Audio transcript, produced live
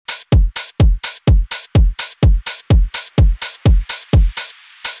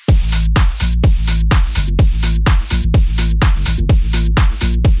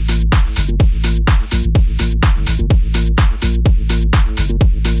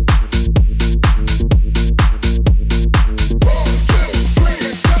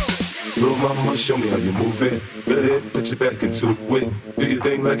move it. Go ahead, put your back into it. Do your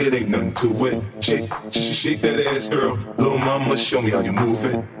thing like it ain't nothing to it. Shake that ass, girl. Little mama, show me how you move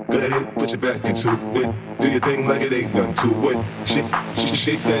it. Go ahead, put your back into it. Do your thing like it ain't nothing to it.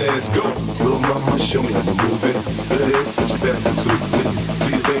 Shake that ass, go. Little mama, show me how you move it. Go ahead, put your back into it. Do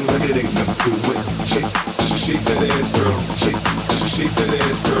your thing like it ain't nothing to it. Shake that ass, girl. Shake that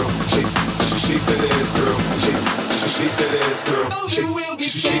ass, girl. Shake that ass, girl. Shake that ass, girl.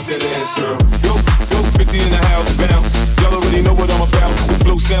 Shake that ass, girl. Yo, 50 in the house, bounce. Y'all already know what I'm about. The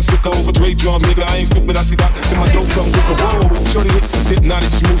flow sounds sick over Dre drums, nigga. I ain't stupid, I see that. Then my dope comes with the roll. Shorty hips is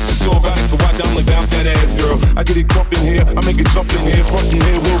hypnotic, she moves, she's so erotic. To watch, I'm like bounce that ass, girl. I get it crump in here, I make it jump in here, front in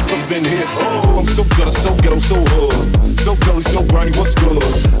here, wheels up in here. Oh, I'm so good, I'm so ghetto, so hood. So gully, so grimy, what's good?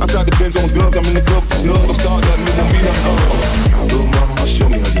 Outside the Benz on dubs, I'm in the club, snug. I'm starting that new one, me up. Little mama, show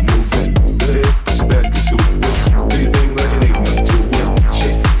me how you move it. Go ahead, put your back into it. Do your thing like it ain't nothing to it.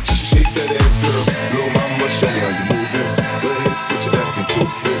 Shake that ass, girl. Little mama, show me how you move it. Go ahead, put your back into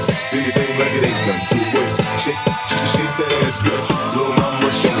it. Do your thing like it ain't nothing to it. Shake that ass, girl. Little mama,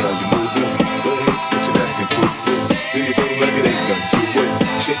 show me how you move it. Go ahead, put your back into it. Do your thing like it ain't nothing to it.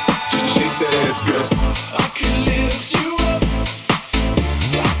 Shake that ass, girl. I can lift you up.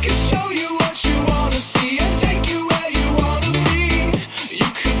 I can show you what you wanna see and take you where you wanna be. You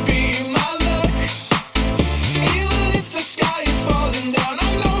could be my luck. Even if the sky is falling down, I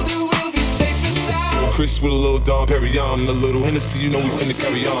know that we'll be safe and sound. Chris with a little Dom Perignon and a little Hennessy, you know we finna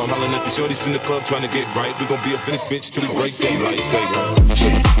carry on. Hollin' at the shorties in the club trying to get right. We gon' be a finished bitch till we break daylight.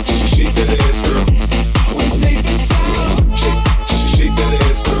 Shake that ass, girl. We're safe and sound. Shake that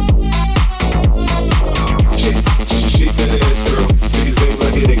ass, girl. Shake that ass, girl. Do your thing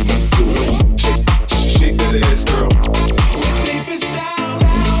like it ain't nothing to it. Shake that ass, girl. We're safe and sound.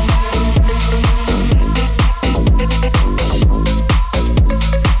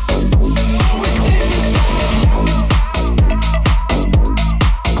 We're safe and sound.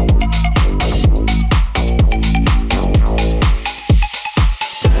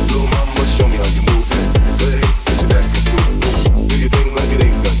 Little mama, show me how you move it. Go ahead, put your back into it. Do your thing like it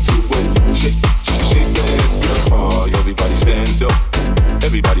ain't nothing to it. Shake that ass, girl. Party, everybody stand up.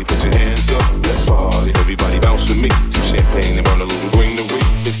 Everybody put your hands up. Let's party, everybody bounce with me. Some champagne and burn a little greenery.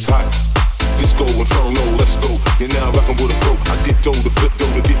 It's hot. Disco Inferno, let's go. You're now rockin' with a pro. I get dough to flip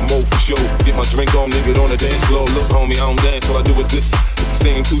dough to get more for show. Get my drink on, nigga, on the dance floor. Look, homie, I don't dance, all I do is this. It's the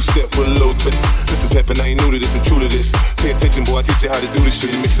same two-step with a little twist. Listen, Peppin', I ain't new to this, I'm true to this. Pay attention, boy, I teach you how to do this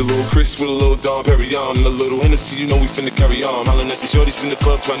shit. You mix a little Chris with a little Dom Perignon and a little Hennessy, you know we finna carry on. Hollin' at the shorties in the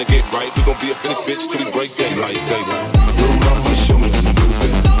club trying to get right. We gon' be a finished bitch till we break daylight. Little mama, show me how you move it.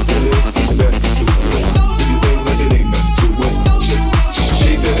 Go ahead, put your back into it. Do your thing like it ain't nothing to it.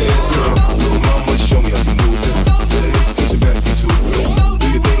 Shake that ass, girl. Little mama, show me how you move it. Go ahead, put your back into it. Do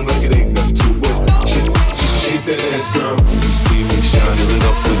your thing like it ain't nothing to it. Shake that ass, girl. You see me shining it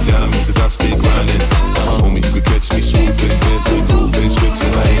up with diamonds cause I stay grinding. Homie, you could catch me swooping, been grooving,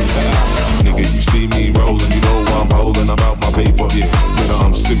 switching lanes. Nigga, you see me rolling, you know I'm holding, I'm out my paper, yeah. Nigga,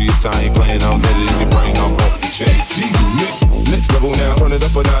 I'm serious, I ain't playing, I'm headed in your brain, I'm off the chain. Next level now, turn it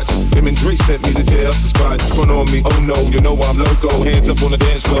up a notch. Him and Dre sent me to tear up the spot. Front on me, oh no, you know I'm loco. Hands up on the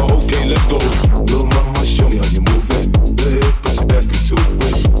dance floor, okay, let's go.